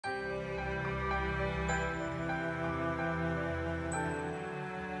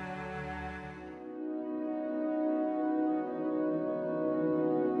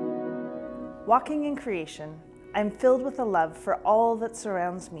Walking in creation, I'm filled with a love for all that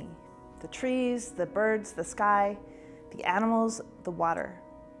surrounds me, the trees, the birds, the sky, the animals, the water.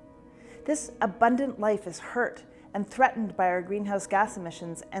 This abundant life is hurt and threatened by our greenhouse gas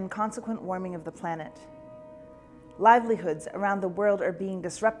emissions and consequent warming of the planet. Livelihoods around the world are being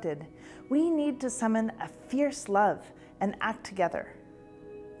disrupted. We need to summon a fierce love and act together.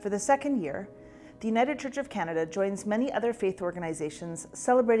 For the second year, the United Church of Canada joins many other faith organizations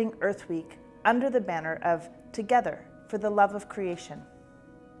celebrating Earth Week under the banner of Together for the Love of Creation.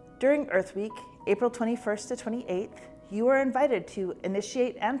 During Earth Week, April 21st to 28th, you are invited to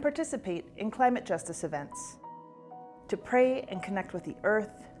initiate and participate in climate justice events, to pray and connect with the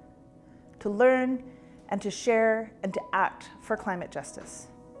earth, to learn and to share and to act for climate justice.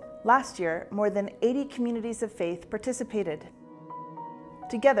 Last year, more than 80 communities of faith participated.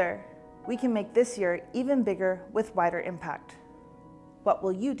 Together, we can make this year even bigger with wider impact. What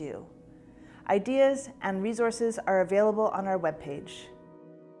will you do? Ideas and resources are available on our webpage.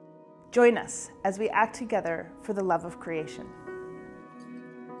 Join us as we act together for the love of creation.